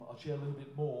share a little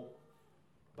bit more.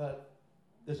 But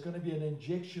there's going to be an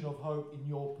injection of hope in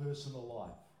your personal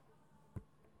life.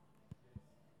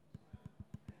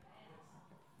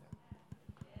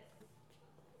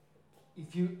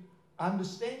 If you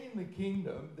understand in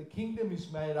the kingdom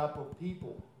is made up of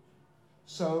people.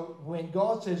 So when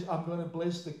God says, I'm going to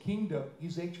bless the kingdom,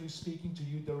 He's actually speaking to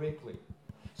you directly.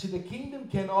 See, the kingdom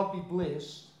cannot be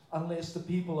blessed unless the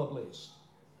people are blessed.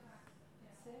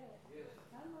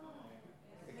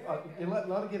 A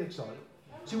lot of get excited.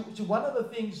 So one of the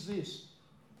things is this.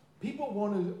 People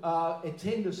want to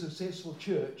attend a successful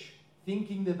church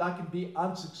thinking that they can be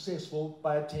unsuccessful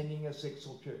by attending a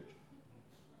successful church.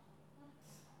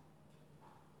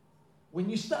 When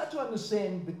you start to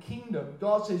understand the kingdom,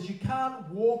 God says you can't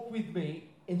walk with me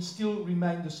and still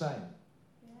remain the same.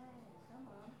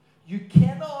 You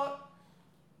cannot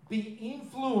be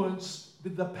influenced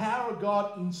with the power of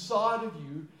God inside of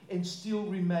you and still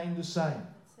remain the same.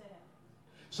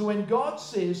 So when God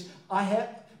says,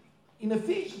 in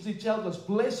Ephesians it tells us,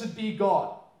 blessed be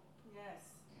God. Yes.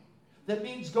 That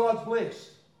means God's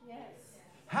blessed. Yes.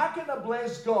 How can a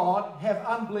blessed God have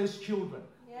unblessed children?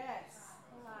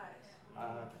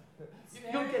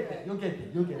 You'll get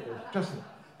there. Trust me.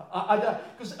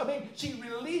 Because, see,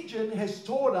 religion has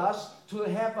taught us to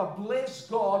have a blessed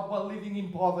God while living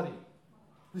in poverty.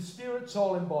 The spirit,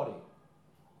 soul, and body.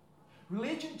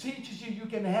 Religion teaches you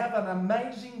can have an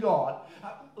amazing God.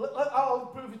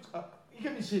 I'll prove it. You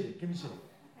can be seated.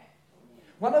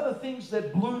 One of the things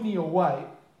that blew me away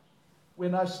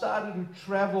when I started to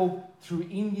travel through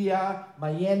India,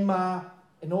 Myanmar,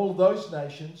 and all of those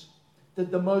nations, that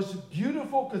the most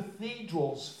beautiful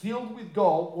cathedrals filled with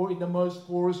gold were in the most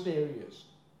poorest areas.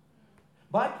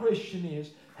 My question is,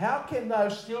 how can they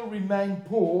still remain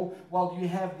poor while you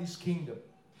have this kingdom?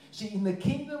 See, in the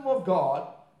kingdom of God,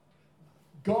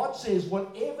 God says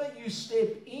whatever you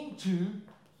step into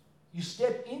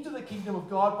the kingdom of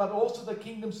God, but also the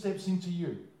kingdom steps into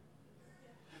you.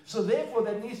 So therefore,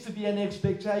 there needs to be an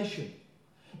expectation.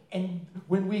 And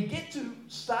when we get to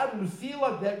starting to feel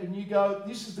like that, when you go,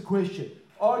 this is the question.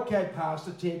 Okay,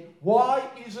 Pastor Ted, why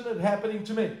isn't it happening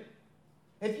to me?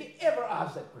 Have you ever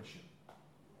asked that question?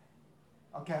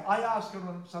 Okay, I ask it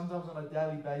sometimes on a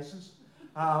daily basis.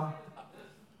 But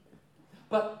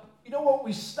you know what?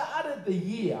 We started the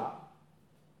year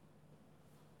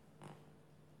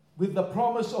with the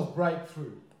promise of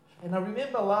breakthrough. And I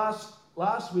remember last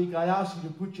week I asked you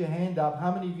to put your hand up.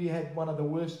 How many of you had one of the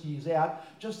worst years out?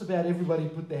 Just about everybody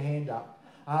put their hand up.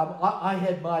 I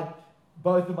had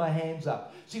both of my hands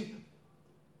up. See,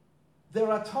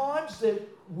 there are times that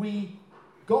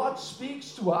God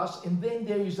speaks to us and then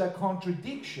there is a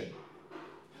contradiction.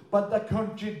 But the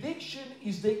contradiction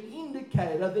is the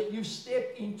indicator that you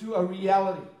step into a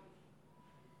reality.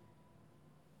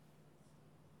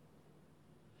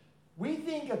 We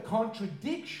think a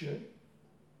contradiction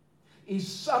is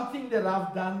something that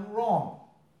I've done wrong.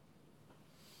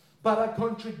 But a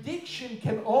contradiction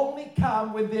can only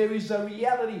come when there is a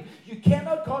reality. You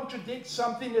cannot contradict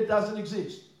something that doesn't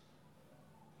exist.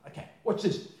 Okay, watch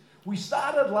this. We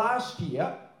started last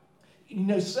year,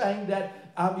 saying that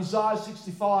Isaiah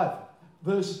 65,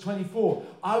 verses 24,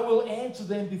 I will answer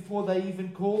them before they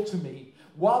even call to me.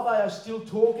 While they are still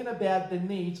talking about their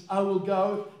needs, I will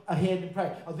go ahead and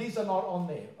pray. Oh, these are not on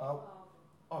there.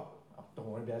 Don't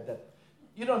worry about that.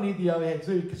 You don't need the overhead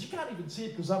too, because you can't even see it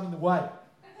because I'm in the way.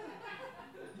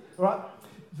 Right?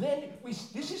 Then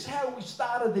this is how we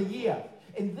started the year.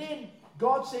 And then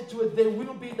God said to it, there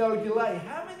will be no delay.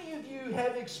 How many of you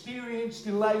have experienced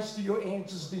delays to your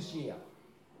answers this year?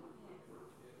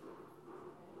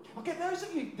 Okay, those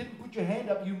of you who didn't put your hand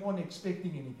up, you weren't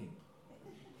expecting anything.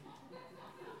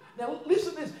 Now,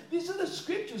 listen to this. These are the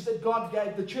scriptures that God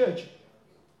gave the church.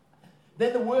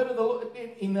 Then the word of the Lord,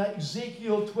 in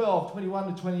Ezekiel 12,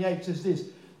 21 to 28, says this.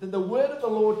 Then the word of the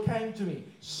Lord came to me.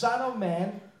 Son of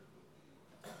man,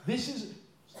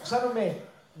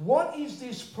 what is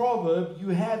this proverb you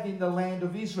have in the land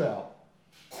of Israel?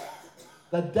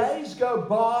 The days go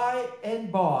by,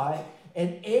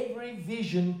 and every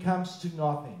vision comes to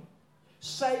nothing.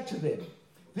 Say to them,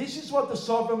 this is what the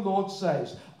sovereign Lord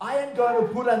says. I am going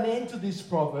to put an end to this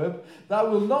proverb. They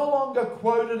will no longer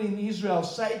quote it in Israel.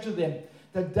 Say to them,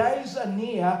 the days are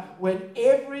near when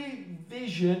every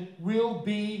vision will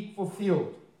be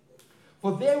fulfilled.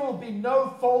 For there will be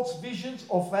no false visions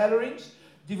or flatterings,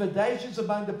 divinations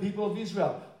among the people of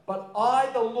Israel. But I,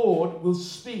 the Lord, will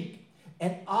speak,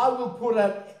 and I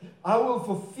will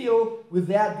fulfill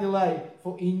without delay.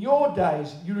 For in your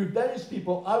days, you rebellious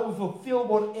people, I will fulfill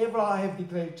whatever I have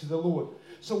declared to the Lord.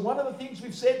 So one of the things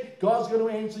we've said, God's going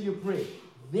to answer your prayer.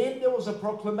 Then there was a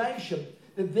proclamation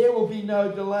that there will be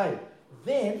no delay.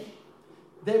 Then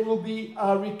there will be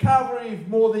a recovery of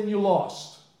more than you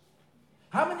lost.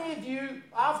 How many of you,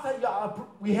 after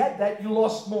we had that, you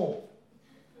lost more?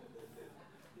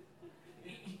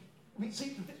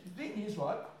 See, the thing is,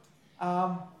 right,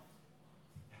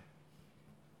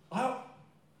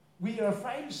 we are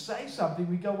afraid to say something.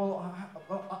 We go,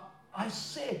 well, I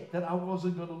said that I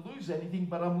wasn't going to lose anything,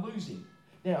 but I'm losing.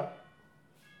 Now,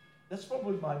 that's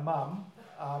probably my mum.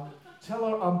 Tell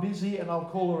her I'm busy and I'll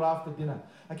call her after dinner.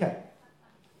 Okay.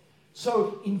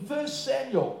 So in 1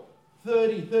 Samuel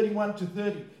 30, 31 to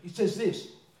 30, it says this,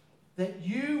 that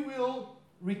you will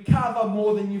recover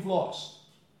more than you've lost.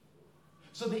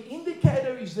 So the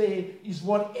indicator is there, is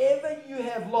whatever you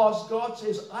have lost, God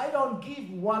says, I don't give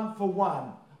 1 for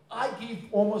 1. I give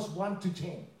almost 1 to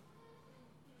 10.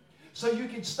 So you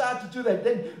can start to do that.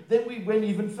 Then we went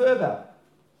even further.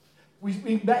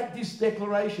 We made this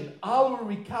declaration. I will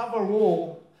recover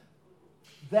all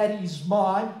that is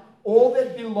mine, all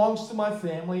that belongs to my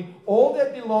family, all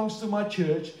that belongs to my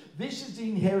church. This is the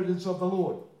inheritance of the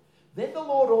Lord. Then the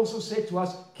Lord also said to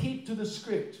us, keep to the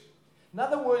script. In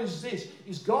other words, this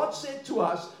is God said to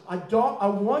us, I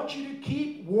want you to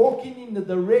keep walking in the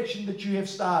direction that you have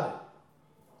started.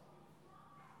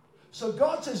 So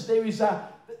God says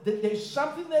there's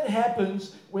something that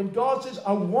happens when God says,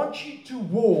 I want you to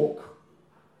walk.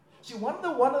 See, one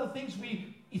of the things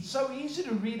it's so easy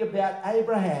to read about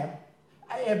Abraham,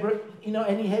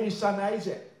 and he had his son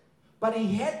Isaac. But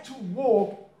he had to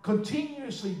walk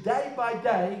continuously, day by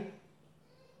day,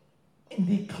 in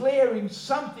declaring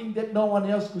something that no one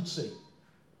else could see.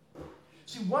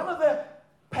 See, one of the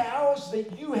powers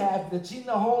that you have that's in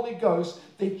the Holy Ghost,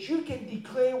 that you can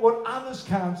declare what others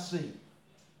can't see.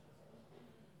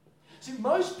 See,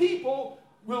 most people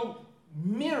will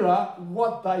mirror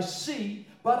what they see,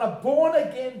 but a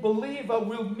born-again believer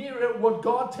will mirror what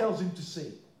God tells him to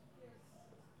see.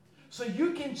 So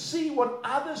you can see what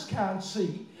others can't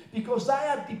see because they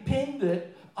are dependent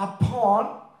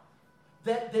upon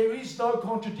that there is no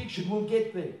contradiction. We'll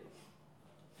get there.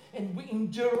 And in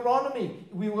Deuteronomy,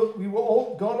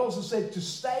 God also said to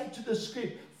stay to the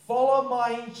script, follow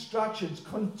my instructions,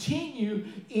 continue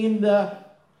in the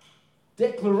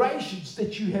declarations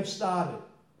that you have started.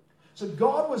 So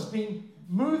God was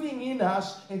moving in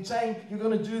us and saying, you're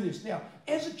going to do this. Now,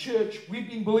 as a church, we've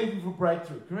been believing for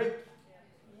breakthrough, correct?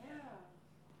 Yeah.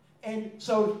 And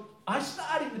so I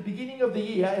started in the beginning of the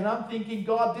year and I'm thinking,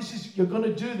 God, you're going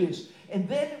to do this. And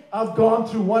then I've gone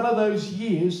through one of those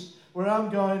years where I'm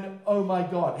going, oh my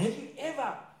God, have you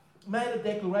ever made a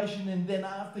declaration and then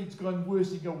after it's gone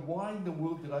worse, you go, why in the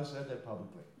world did I say that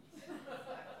publicly?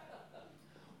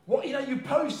 Well, you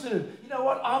posted it. You know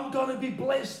what? I'm going to be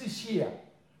blessed this year,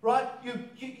 right?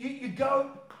 You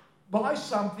go buy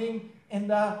something and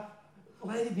the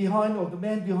lady behind or the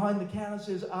man behind the counter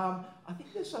says, I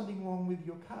think there's something wrong with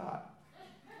your card.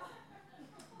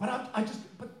 But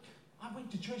I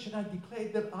went to church and I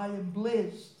declared that I am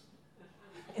blessed.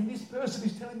 And this person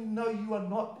is telling me, no, you are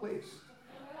not blessed.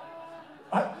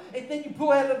 Right? And then you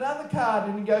pull out another card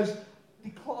and he goes,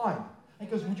 decline. And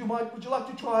he goes, would you like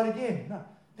to try it again? No.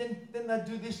 Then they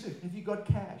do this too. Have you got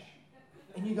cash?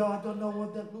 And you go, I don't know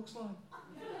what that looks like.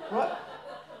 Right?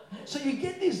 So you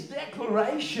get these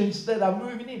declarations that are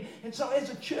moving in. And so as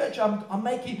a church,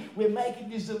 we're making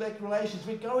these declarations.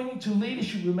 We're going into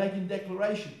leadership, we're making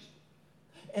declarations.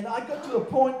 And I got to a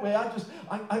point where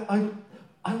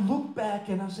I looked back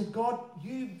and I said, God,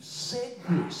 you said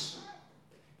this.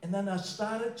 And then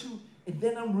and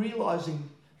then I'm realizing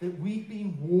that we've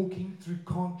been walking through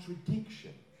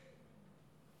contradiction.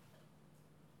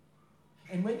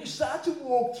 And when you start to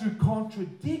walk through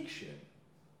contradiction,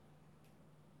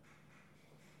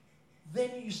 then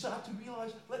you start to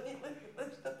realize, let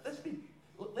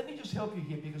me just help you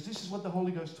here, because this is what the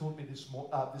Holy Ghost taught me this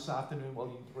afternoon while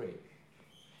in prayer.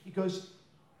 He goes,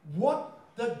 what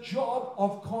the job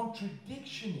of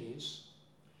contradiction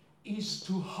is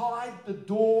to hide the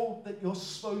door that you're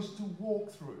supposed to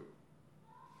walk through.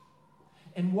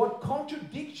 And what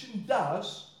contradiction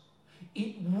does,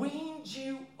 it weans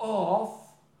you off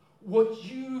what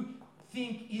you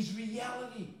think is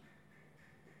reality.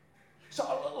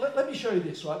 So let me show you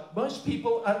this, right? Most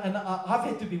people, and I've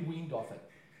had to be weaned off it.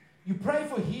 You pray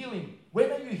for healing.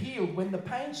 When are you healed? When the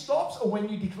pain stops or when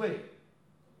you declare?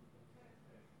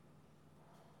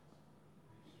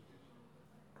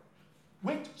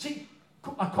 See,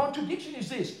 a contradiction is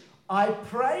this. I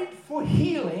prayed for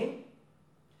healing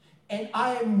and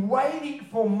I am waiting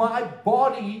for my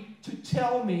body to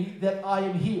tell me that I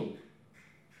am healed.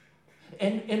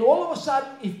 And all of a sudden,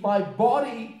 if my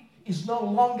body is no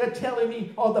longer telling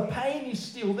me, oh, the pain is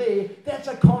still there, that's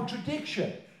a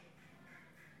contradiction.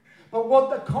 But what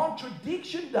the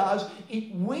contradiction does,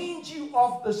 it weans you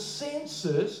off the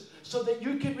senses so that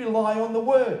you can rely on the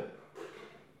Word.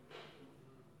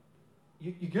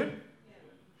 You good?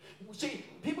 Yeah. See,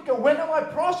 people go, when am I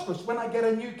prosperous? When I get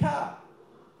a new car.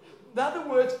 In other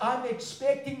words, I'm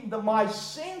expecting my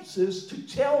senses to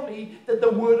tell me that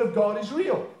the Word of God is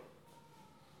real.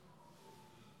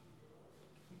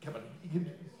 Come on.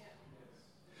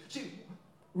 See,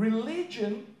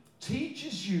 religion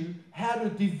teaches you how to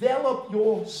develop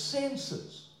your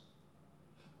senses.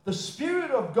 The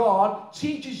Spirit of God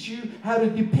teaches you how to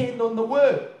depend on the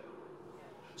Word.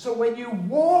 So when you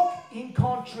walk in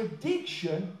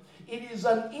contradiction, it is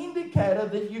an indicator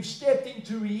that you've stepped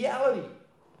into reality.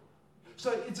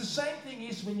 So it's the same thing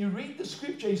as when you read the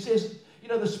scripture, it says,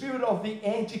 the spirit of the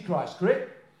Antichrist,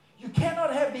 correct? You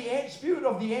cannot have the spirit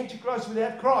of the Antichrist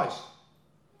without Christ.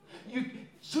 As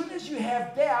soon as you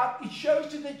have doubt, it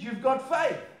shows you that you've got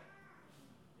faith.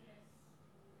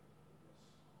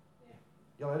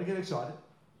 Y'all ready to get excited?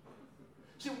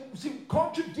 See,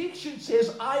 contradiction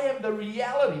says, I am the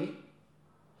reality,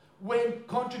 when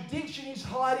contradiction is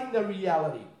hiding the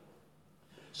reality.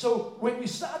 So when we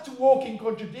start to walk in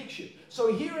contradiction,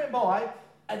 so here am I,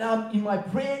 and I'm in my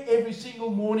prayer every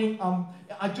single morning,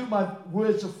 I do my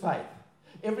words of faith.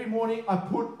 Every morning I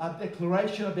put a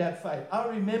declaration about faith. I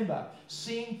remember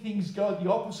seeing things go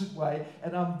the opposite way,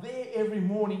 and I'm there every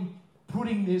morning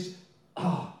putting this,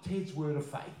 Ted's word of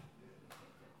faith.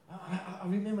 I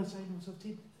remember saying to myself,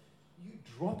 Ted, you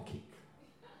dropkick.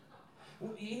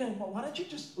 Well, why don't you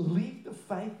just leave the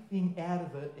faith thing out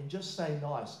of it and just say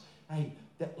nice, hey,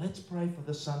 let's pray for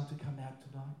the sun to come out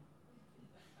tonight.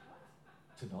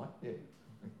 Tonight? Yeah.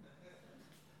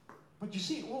 But you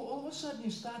see, all of a sudden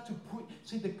you start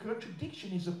to the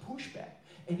contradiction is a pushback,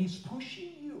 and it's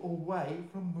pushing you away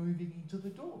from moving into the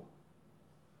door.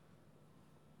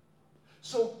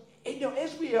 So,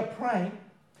 as we are praying,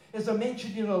 as I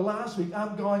mentioned, last week,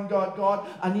 I'm going, God,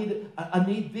 I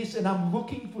need this, and I'm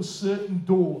looking for certain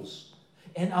doors.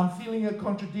 And I'm feeling a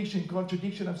contradiction.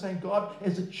 I'm saying, God,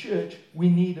 as a church, we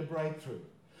need a breakthrough.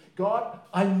 God,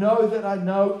 I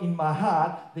know in my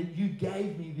heart that you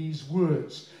gave me these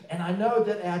words. And I know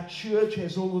that our church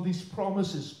has all of these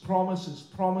promises.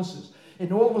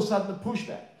 And all of a sudden, the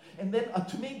pushback. And then,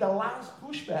 to me, the last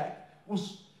pushback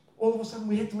was, all of a sudden,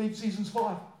 we had to leave Seasons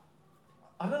 5.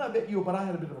 I don't know about you, but I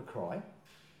had a bit of a cry.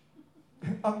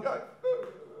 I'm going,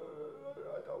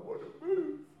 I don't want to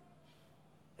move.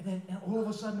 And then all of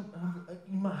a sudden,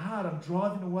 in my heart, I'm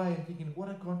driving away and thinking, what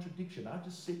a contradiction. I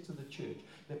just said to the church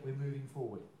that we're moving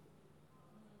forward.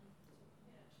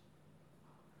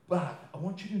 But I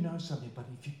want you to know something, but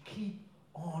if you keep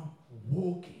on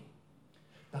walking,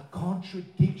 the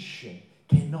contradiction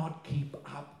cannot keep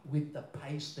up with the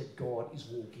pace that God is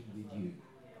walking with you.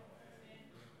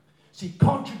 See,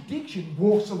 contradiction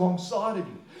walks alongside of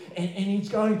you. And he's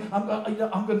going, I'm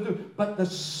going to do it. But the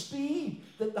speed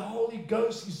that the Holy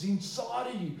Ghost is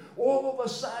inside of you, all of a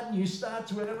sudden you start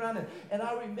to run it. And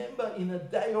I remember in a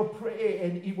day of prayer,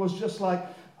 and it was just like,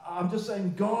 I'm just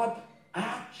saying, God,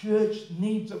 our church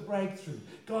needs a breakthrough.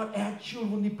 God, our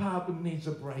children department needs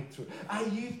a breakthrough. Our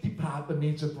youth department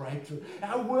needs a breakthrough.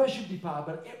 Our worship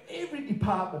department, every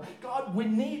department. God, we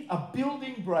need a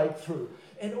building breakthrough.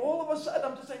 And all of a sudden,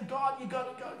 I'm just saying, God, you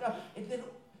got to go. And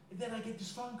then I get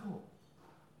this phone call.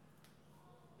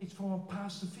 It's from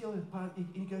Pastor Phil, and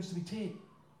he goes to me, Ted.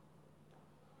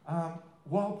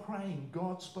 While praying,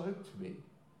 God spoke to me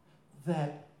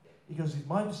that, he goes, it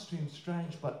might seem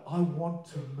strange, but I want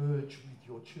to merge with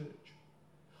your church.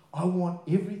 I want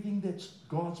everything that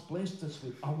God's blessed us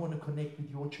with, I want to connect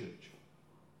with your church.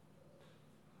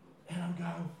 And I'm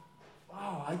going,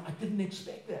 wow, I didn't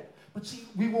expect that. But see,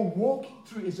 we were walking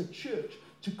through as a church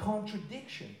to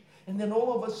contradiction. And then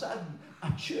all of a sudden,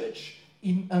 a church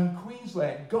in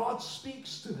Queensland, God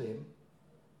speaks to them.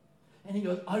 And he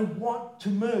goes, I want to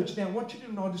merge. Now, I want you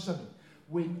to notice something.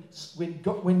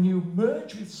 When you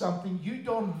merge with something, you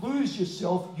don't lose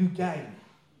yourself, you gain.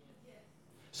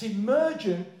 See,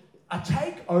 merging, a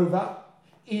takeover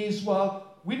is,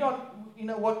 well, we don't, you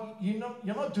know what, you're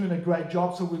not doing a great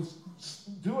job, so we'll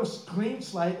do a clean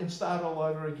slate and start all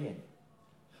over again.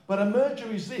 But a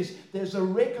merger is this, there's a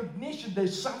recognition,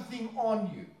 there's something on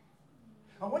you.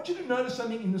 I want you to notice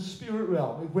something in the spirit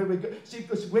realm, where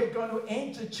because we're going to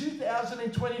enter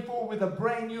 2024 with a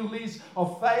brand new list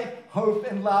of faith, hope,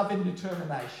 and love and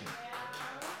determination.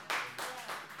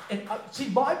 And see,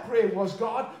 my prayer was,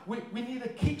 God, we need a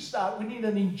kickstart. We need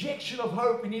an injection of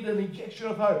hope. We need an injection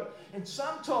of hope. And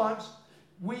sometimes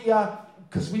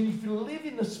because when you live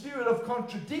in the spirit of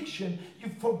contradiction, you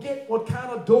forget what kind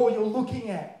of door you're looking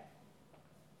at.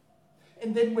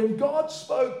 And then when God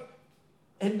spoke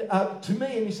to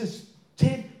me, and he says,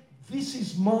 Ted, this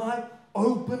is my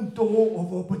open door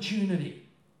of opportunity.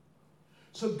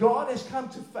 So God has come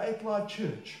to Faith Life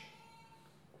Church,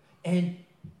 and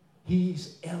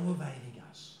he's elevating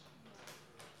us.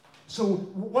 So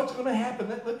what's going to happen?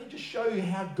 Let me just show you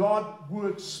how God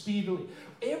works speedily.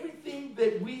 Everything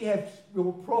that we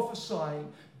were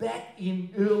prophesying back in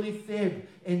early Feb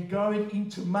and going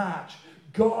into March,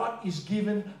 God is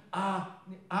given us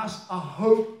a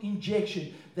hope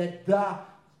injection that the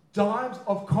times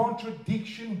of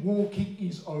contradiction walking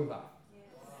is over.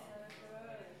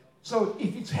 So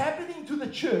if it's happening to the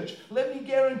church, let me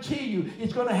guarantee you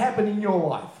it's going to happen in your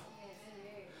life.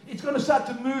 It's going to start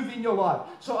to move in your life.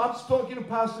 So I'm talking to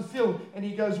Pastor Phil, and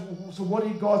he goes, so what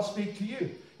did God speak to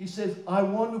you? He says, I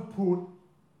want to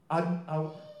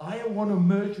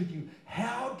merge with you.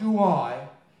 How do I,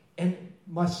 and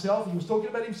myself, he was talking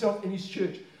about himself and his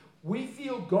church, we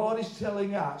feel God is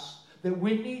telling us that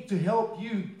we need to help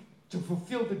you to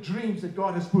fulfill the dreams that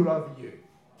God has put over you.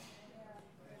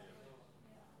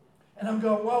 And I'm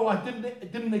going, whoa, I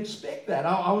didn't expect that.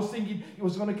 I was thinking it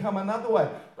was going to come another way.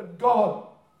 But God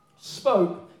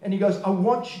spoke, and he goes, I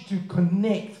want you to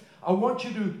connect. I want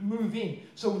you to move in.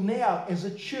 So now, as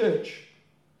a church,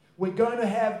 we're going to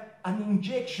have an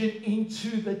injection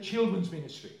into the children's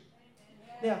ministry.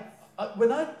 Now,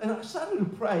 when I started to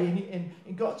pray,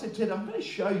 and God said, Ted, I'm going to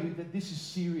show you that this is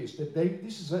serious, that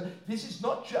this is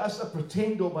not just a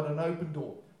pretend door, but an open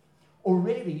door.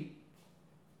 Already,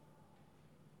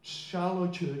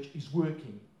 Charlotte Church is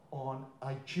working on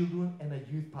a children and a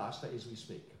youth pastor as we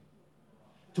speak,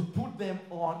 to put them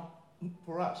on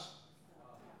for us.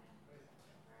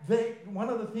 One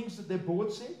of the things that their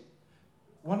board said,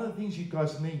 one of the things you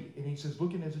guys need, and he says,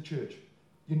 looking as a church,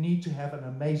 you need to have an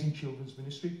amazing children's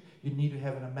ministry, you need to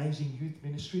have an amazing youth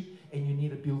ministry, and you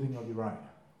need a building of your own.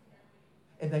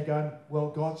 And they're going, well,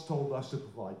 God's told us to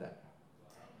provide that.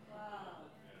 Wow.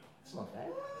 It's not bad.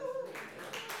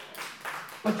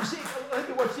 But you see,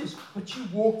 what's this? But you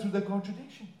walk through the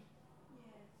contradiction.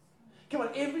 Come on,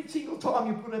 every single time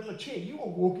you put up a chair, you are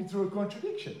walking through a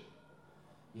contradiction.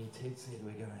 Yeah, Ted said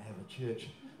we're going to have a church.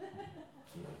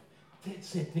 Yeah. Ted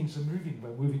said things are moving.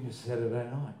 We're moving to Saturday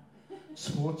night.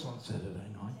 Sports on Saturday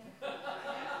night.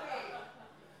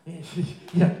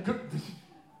 Yeah, good.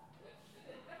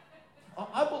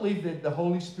 I believe that the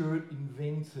Holy Spirit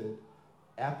invented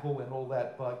Apple and all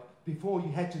that, but before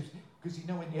you had to, because you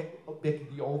know when you back in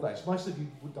the old days, most of you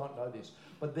would not know this,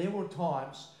 but there were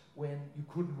times when you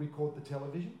couldn't record the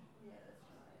television. Yeah,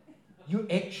 that's right.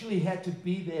 You actually had to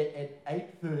be there at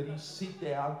 8:30, sit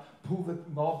down, pull the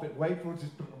knob, and wait for it to.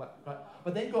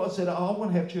 But then God said, "Oh, I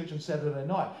want to have church on Saturday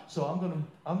night, so I'm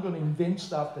going to invent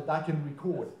stuff that I can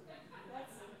record."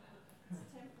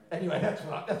 Anyway, that's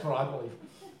what I believe.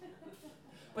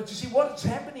 But you see, what's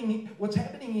happening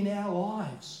in our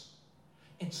lives,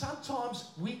 and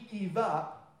sometimes we give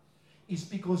up, is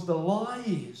because the lie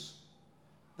is,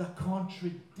 the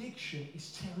contradiction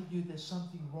is telling you there's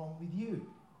something wrong with you.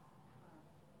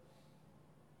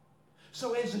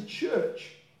 So as a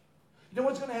church, you know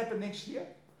what's going to happen next year?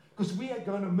 Because we are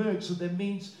going to merge, so that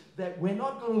means that we're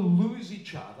not going to lose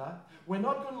each other. We're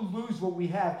not going to lose what we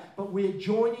have, but we're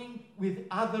joining with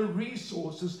other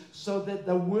resources so that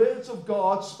the words of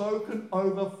God spoken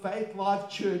over Faith Life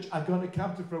Church are going to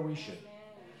come to fruition.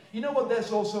 You know what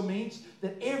this also means?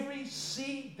 That every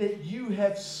seed that you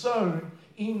have sown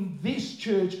in this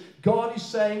church, God is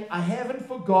saying, I haven't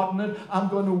forgotten it. I'm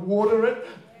going to water it.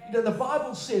 You know, the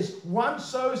Bible says, one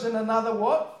sows and another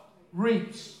what?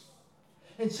 Reaps.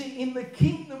 And see, in the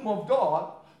kingdom of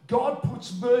God, God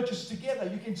puts mergers together.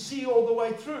 You can see all the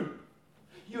way through.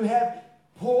 You have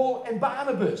Paul and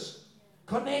Barnabas,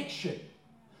 connection.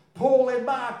 Paul and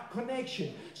Mark,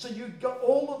 connection. So you've got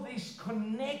all of these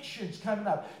connections coming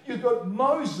up. You've got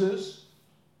Moses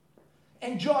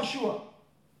and Joshua.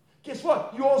 Guess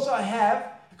what? You also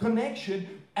have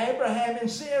connection, Abraham and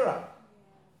Sarah.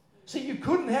 See, you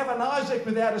couldn't have an Isaac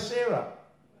without a Sarah.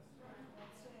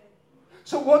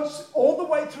 So what's all the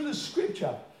way through the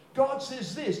scripture, God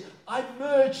says this, I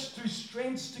merged two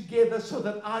strengths together so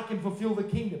that I can fulfill the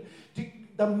kingdom.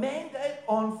 The mandate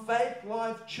on Faith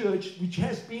Life Church, which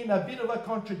has been a bit of a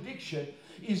contradiction,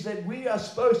 is that we are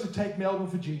supposed to take Melbourne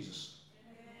for Jesus.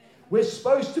 We're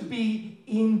supposed to be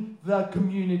in the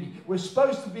community.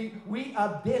 We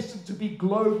are destined to be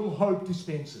global hope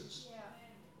dispensers.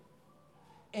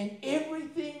 And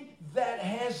everything that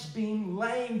has been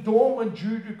laying dormant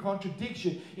due to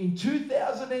contradiction in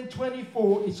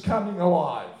 2024 is coming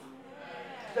alive.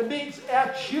 That means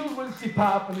our children's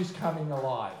department is coming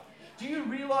alive. Do you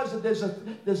realize that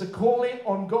there's a calling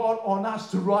on God on us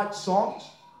to write songs?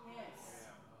 Yes.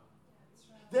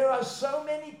 There are so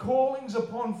many callings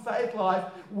upon Faith Life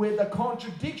where the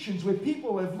contradictions, where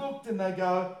people have looked and they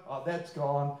go, oh, that's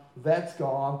gone, that's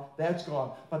gone, that's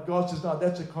gone. But God says, no,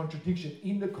 that's a contradiction.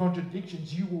 In the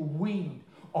contradictions, you will wean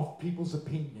of people's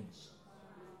opinions.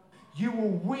 You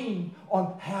will wean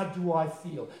on how do I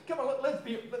feel. Come on,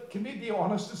 can we be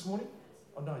honest this morning?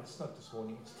 Oh, no, it's not this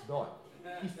morning, it's tonight.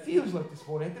 It feels like this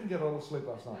morning. I didn't get a lot of sleep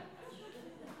last night.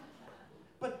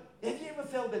 But have you ever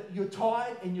felt that you're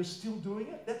tired and you're still doing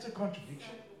it? That's a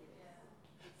contradiction.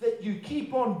 That you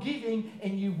keep on giving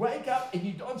and you wake up and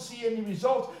you don't see any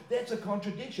results, that's a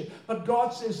contradiction. But God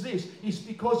says this, it's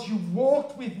because you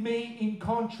walked with me in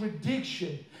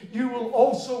contradiction, you will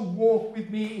also walk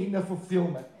with me in the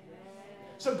fulfillment.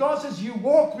 So God says, you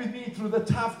walked with me through the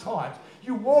tough times.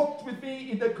 You walked with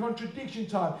me in the contradiction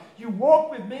time. You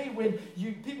walked with me when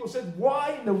people said,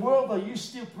 why in the world are you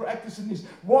still practicing this?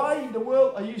 Why in the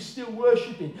world are you still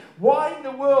worshiping? Why in the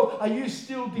world are you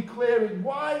still declaring?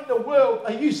 Why in the world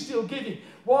are you still giving?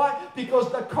 Why?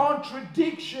 Because the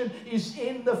contradiction is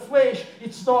in the flesh.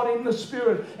 It's not in the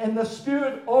spirit. And the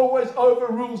spirit always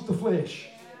overrules the flesh.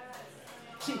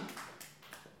 See,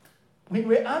 when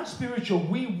we're unspiritual,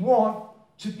 we want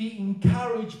to be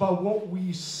encouraged by what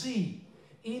we see.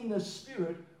 In the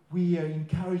Spirit, we are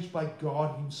encouraged by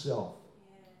God Himself.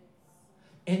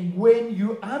 Yes. And when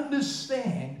you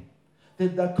understand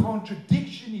that the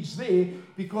contradiction is there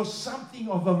because something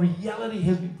of a reality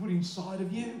has been put inside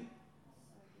of you.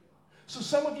 So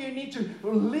some of you need to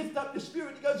lift up the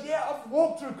spirit. He goes, yeah, I've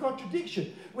walked through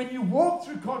contradiction. When you walk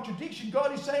through contradiction,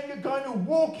 God is saying you're going to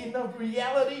walk in the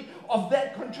reality of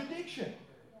that contradiction.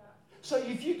 So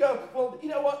if you go, well, you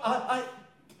know what,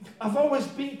 I've always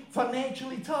been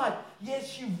financially tight.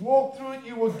 Yes, you've walked through it.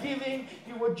 You were giving.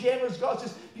 You were generous. God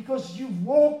says, because you've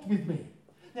walked with me.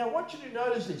 Now, I want you to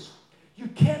notice this. You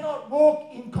cannot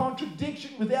walk in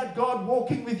contradiction without God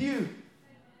walking with you.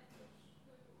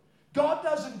 God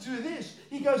doesn't do this.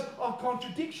 He goes, oh,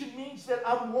 contradiction means that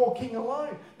I'm walking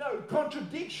alone. No,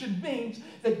 contradiction means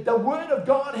that the Word of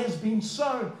God has been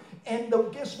sown. And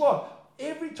guess what?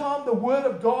 Every time the Word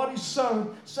of God is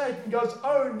sown, Satan goes,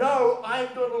 oh no,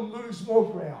 I'm going to lose more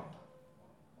ground.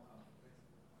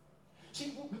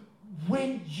 See,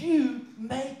 when you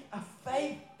make a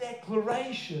faith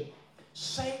declaration,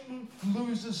 Satan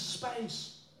loses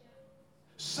space.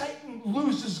 Satan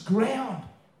loses ground.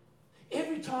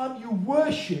 Every time you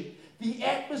worship, the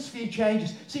atmosphere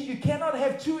changes. See, you cannot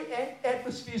have two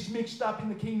atmospheres mixed up in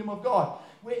the kingdom of God.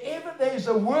 Wherever there's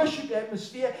a worship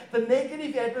atmosphere, the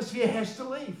negative atmosphere has to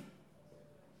leave.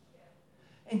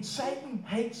 And Satan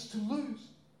hates to lose.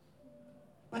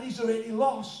 But he's already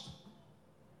lost.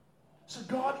 So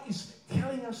God is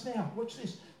telling us now, watch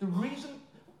this. The reason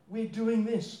we're doing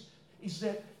this is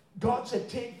that God said,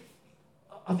 Ted,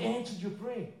 I've answered your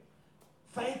prayer.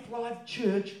 Faith Life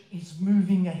Church is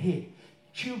moving ahead.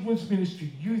 Children's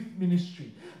ministry, youth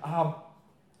ministry,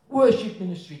 worship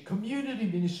ministry, community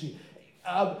ministry,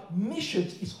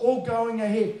 missions is all going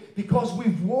ahead because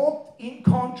we've walked in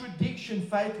contradiction.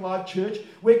 Faith Life Church,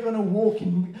 we're going to walk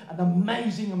in an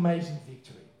amazing, amazing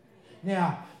victory.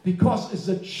 Now, because as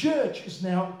a church has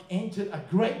now entered a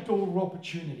great door of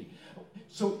opportunity.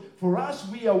 So for us,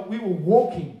 we were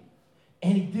walking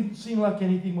and it didn't seem like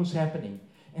anything was happening.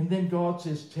 And then God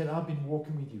says, Ted, I've been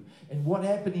walking with you. And what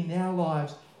happened in our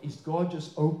lives is God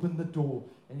just opened the door.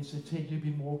 And He said, Ted, you've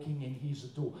been walking and here's the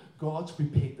door. God's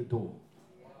prepared the door.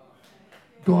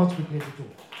 God's prepared the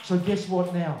door. So guess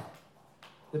what now?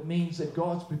 That means that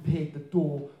God's prepared the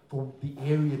door for the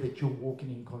area that you're walking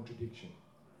in contradiction.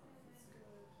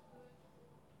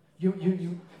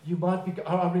 You might be...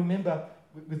 I remember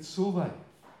with Sylvain,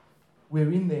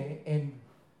 we're in there and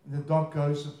the doc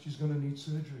goes, she's going to need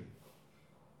surgery.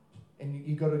 And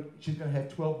she's going to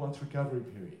have 12 months recovery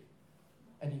period.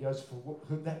 And he goes, for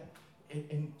that?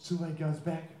 And Sylvain goes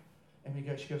back and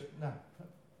she goes, no,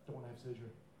 don't want to have surgery.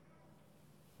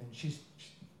 And if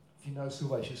you know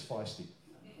Sylvain, she's feisty.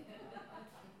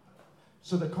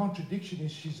 So the contradiction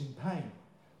is she's in pain.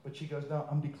 But she goes, no,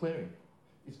 I'm declaring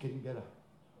it's getting better.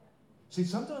 See,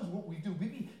 sometimes what we do,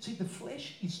 the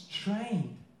flesh is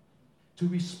trained to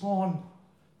respond.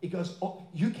 It goes, oh,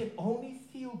 you can only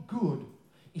feel good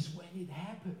is when it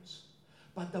happens.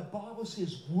 But the Bible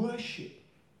says worship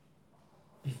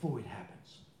before it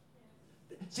happens.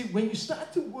 See, when you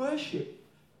start to worship,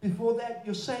 before that,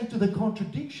 you're saying to the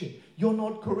contradiction, you're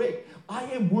not correct. I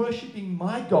am worshiping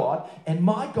my God, and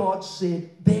my God said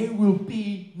there will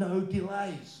be no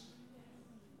delays.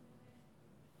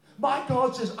 My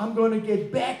God says, I'm going to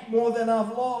get back more than I've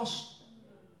lost.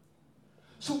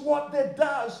 So what that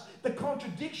does, the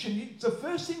contradiction, the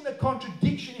first thing the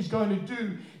contradiction is going to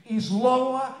do is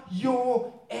lower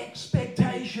your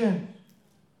expectation.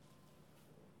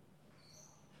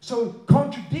 So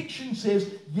contradiction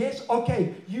says, yes,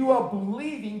 okay, you are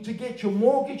believing to get your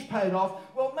mortgage paid off.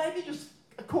 Well, maybe just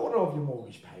a quarter of your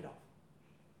mortgage paid off.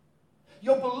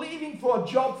 You're believing for a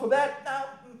job for that. No,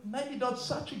 maybe not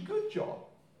such a good job.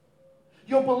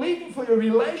 You're believing for your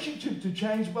relationship to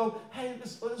change. Well, hey,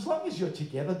 as long as you're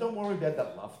together, don't worry about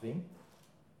that love thing.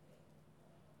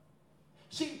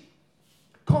 See,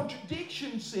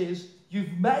 contradiction says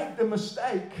you've made the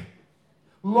mistake.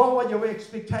 Lower your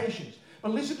expectations.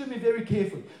 But listen to me very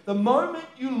carefully. The moment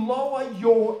you lower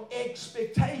your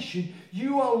expectation,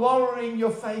 you are lowering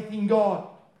your faith in God.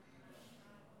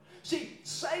 See,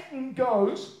 Satan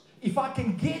goes, if I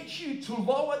can get you to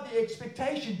lower the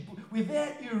expectation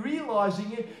without you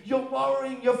realizing it, you're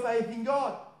lowering your faith in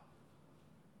God.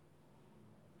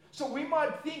 So we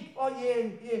might think, oh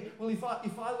yeah, well if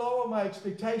I lower my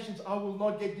expectations, I will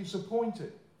not get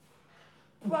disappointed.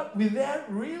 But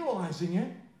without realizing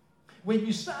it, when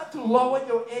you start to lower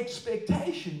your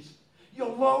expectations, you're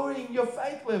lowering your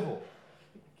faith level.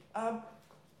 A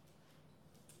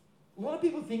lot of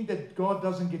people think that God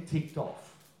doesn't get ticked off.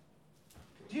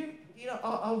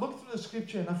 I looked through the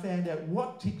scripture and I found out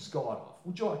what ticks God off.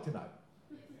 Would you like to know?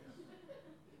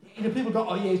 People go,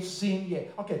 oh yeah, it's sin, yeah.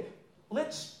 Okay,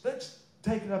 let's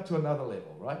take it up to another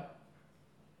level, right?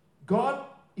 God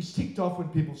is ticked off when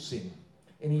people sin.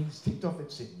 And he's ticked off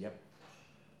at sin, yep.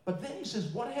 But then he says,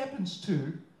 what happens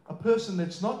to a person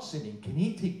that's not sinning? Can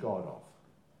he tick God off?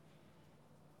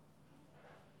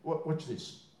 Watch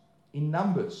this. In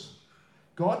Numbers,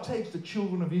 God takes the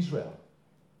children of Israel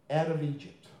out of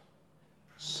Egypt.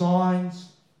 Signs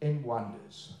and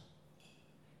wonders.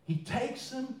 He takes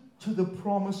them to the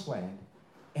promised land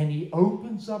and he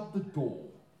opens up the door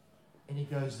and he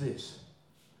goes this.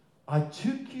 I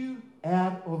took you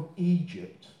out of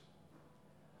Egypt.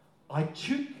 I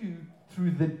took you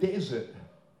through the desert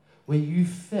where you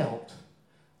felt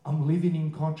I'm living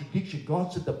in contradiction.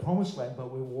 God said the promised land,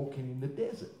 but we're walking in the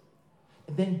desert.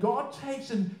 And then God takes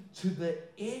them to the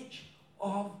edge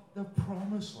of the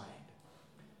promised land.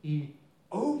 He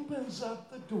opens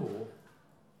up the door,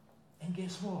 and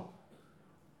guess what?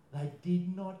 They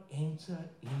did not enter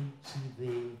into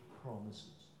their promises.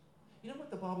 You know what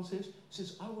the Bible says? It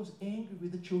says, I was angry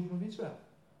with the children of Israel.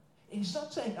 And he's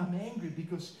not saying I'm angry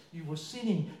because you were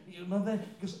sinning,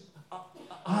 because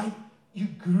you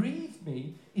grieved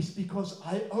me. It's because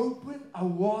I opened a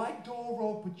wide door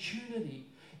of opportunity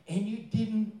and you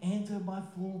didn't enter my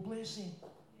full blessing.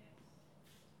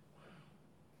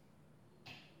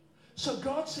 So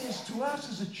God says to us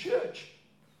as a church,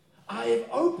 I am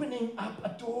opening up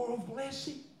a door of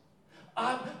blessing.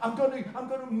 I'm going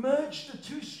to merge the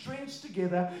two strengths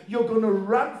together. You're going to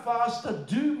run faster,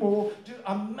 do more, do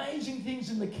amazing things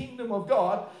in the kingdom of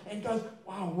God, and goes,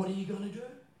 wow, what are you going to do?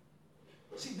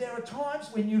 See, there are times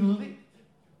when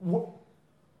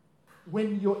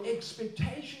when your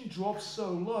expectation drops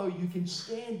so low, you can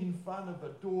stand in front of a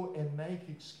door and make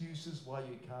excuses why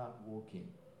you can't walk in.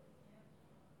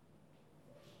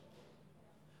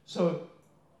 So,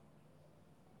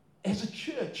 as a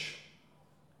church,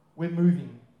 we're moving.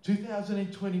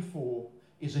 2024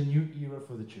 is a new era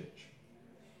for the church.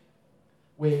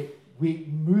 We're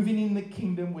moving in the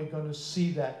kingdom. We're going to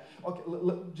see that. Okay,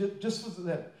 just for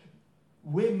that,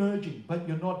 we're merging, but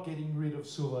you're not getting rid of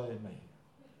Sula and me.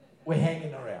 We're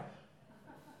hanging around.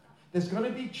 There's going to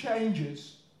be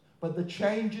changes, but the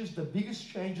biggest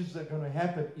changes that are going to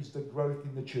happen is the growth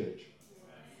in the church.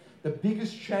 The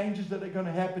biggest changes that are going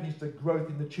to happen is the growth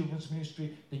in the children's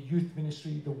ministry, the youth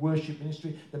ministry, the worship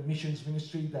ministry, the missions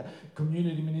ministry, the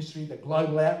community ministry, the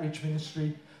global outreach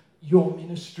ministry, your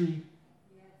ministry.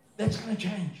 That's going to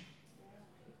change.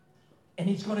 And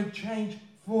it's going to change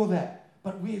for that.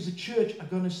 But we as a church are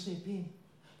going to step in.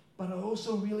 But I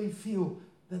also really feel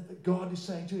that God is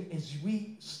saying to you, as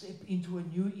we step into a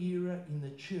new era in the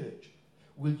church,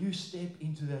 will you step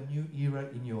into the new era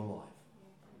in your life?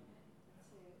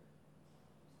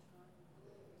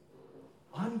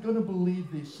 I'm going to believe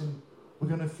this, and we're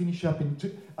going to finish up in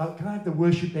two. Can I have the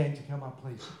worship band to come up,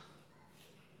 please?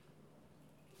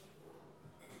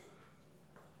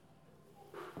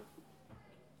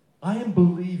 I am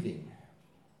believing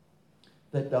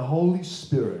that the Holy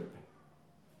Spirit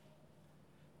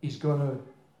is going to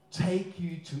take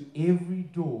you to every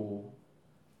door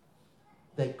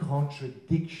that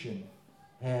contradiction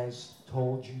has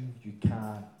told you you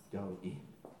can't go in.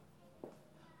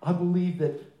 I believe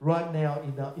that right now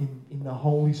in the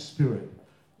Holy Spirit,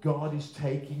 God is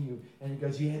taking you, and He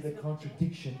goes, you had a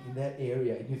contradiction in that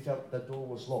area, and you felt the door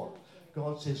was locked.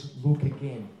 God says, look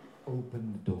again,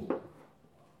 open the door.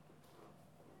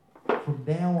 From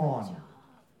now on,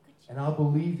 and I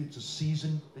believe it's a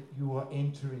season that you are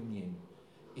entering in,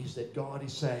 is that God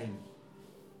is saying,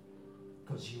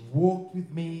 because you walked with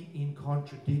me in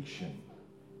contradiction,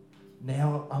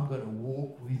 now I'm going to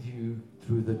walk with you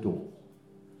through the door.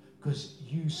 Because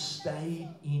you stayed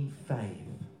in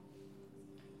faith.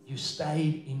 You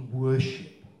stayed in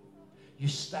worship. You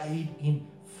stayed in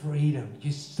freedom.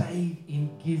 You stayed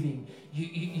in giving.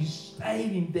 You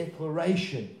stayed in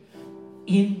declaration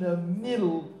in the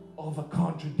middle of a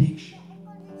contradiction.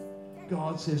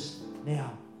 God says,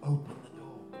 now open the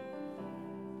door.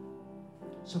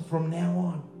 So from now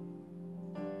on,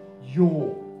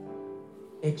 your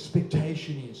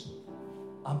expectation is,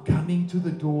 I'm coming to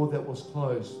the door that was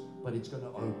closed, but it's going to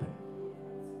open.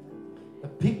 The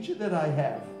picture that I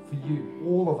have for you,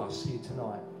 all of us here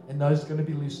tonight, and those going to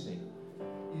be listening,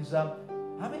 is how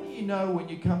many of you know when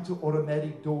you come to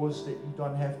automatic doors that you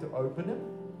don't have to open them?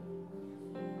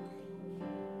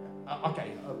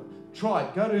 Try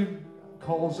it. Go to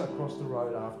Coles across the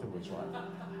road afterwards, right?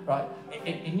 Right?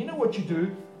 And you know what you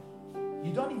do?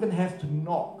 You don't even have to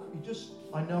knock. You just,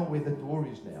 I know where the door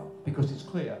is now because it's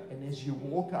clear. And as you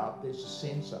walk up, there's a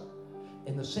sensor.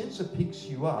 And the sensor picks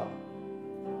you up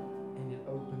and it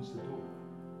opens the door.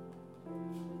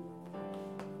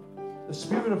 The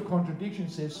spirit of contradiction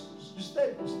says, just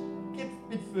get a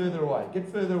bit further away. Get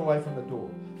further away from the door.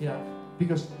 You know,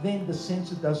 because then the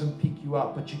sensor doesn't pick you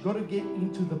up. But you've got to get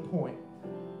into the point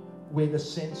where the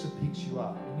sensor picks you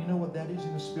up. And you know what that is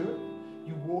in the spirit?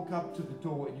 You walk up to the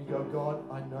door and you go, God,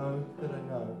 I know that I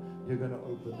know you're going to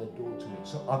open that door to me.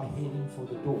 So I'm heading for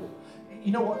the door.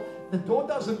 You know what? The door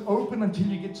doesn't open until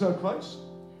you get so close.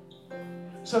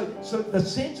 So the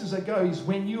sensors that go is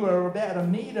when you are about a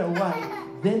meter away,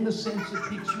 then the sensor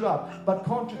picks you up. But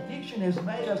contradiction has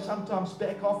made us sometimes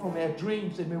back off from our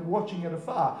dreams and we're watching it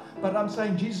afar. But I'm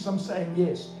saying, Jesus, I'm saying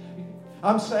yes.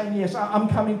 I'm saying yes. I'm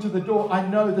coming to the door. I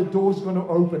know the door's going to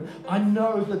open. I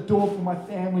know the door for my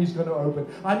family is going to open.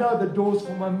 I know the doors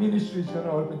for my ministry is going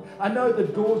to open. I know the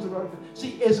doors are open.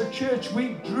 See, as a church, we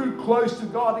drew close to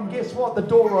God, and guess what? The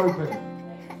door opened.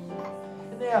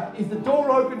 Now, if the door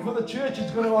opened for the church,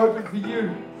 it's going to open for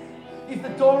you. If the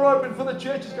door opened for the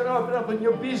church, it's going to open up in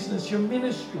your business, your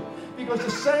ministry. Because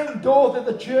the same door that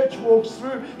the church walks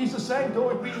through is the same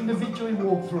door we individually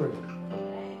walk through.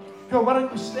 Come on, why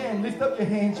don't you stand? Lift up your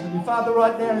hands with me. Father,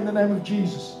 right now in the name of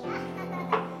Jesus.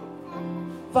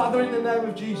 Father, in the name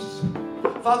of Jesus.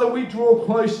 Father, we draw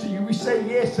close to you. We say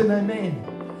yes and amen.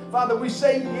 Father, we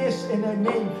say yes and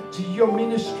amen to your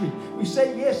ministry. We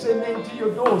say yes and amen to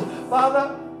your doors.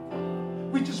 Father,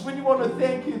 we just really want to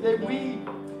thank you that we,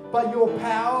 by your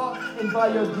power and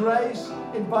by your grace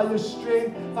and by your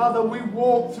strength, Father, we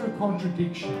walk through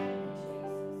contradiction.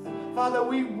 Father,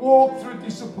 we walk through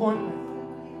disappointment.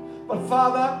 But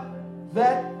Father,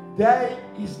 that day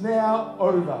is now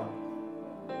over.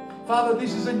 Father,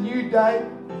 this is a new day,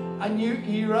 a new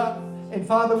era. And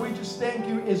Father, we just thank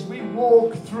you as we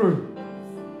walk through.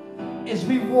 As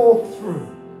we walk through.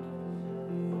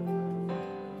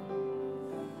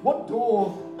 What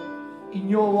door in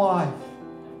your life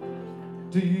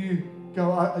do you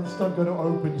go, it's not going to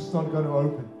open, it's not going to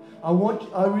open?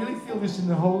 I really feel this in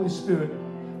the Holy Spirit.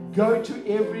 Go to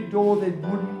every door that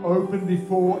wouldn't open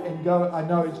before and go, I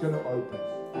know it's going to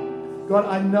open. God,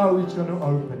 I know it's going to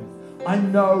open. I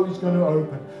know it's going to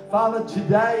open. Father,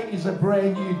 today is a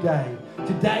brand new day.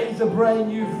 Today is a brand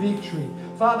new victory.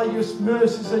 Father, your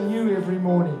mercies are new every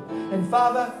morning. And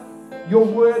Father, your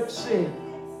word said,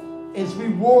 as we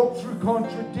walk through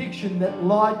contradiction that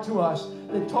lied to us,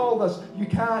 that told us, you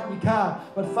can't.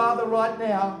 But Father, right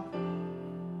now,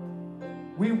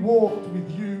 we walked with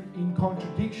you in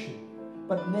contradiction,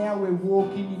 but now we're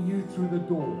walking in you through the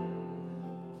door.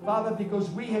 Father, because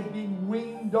we have been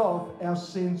weaned off our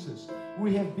senses.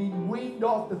 We have been weaned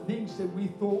off the things that we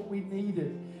thought we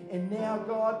needed. And now,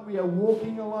 God, we are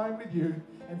walking alone with you.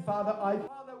 And Father,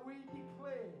 we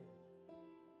declare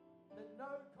that no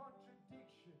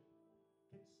contradiction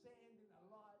can stand in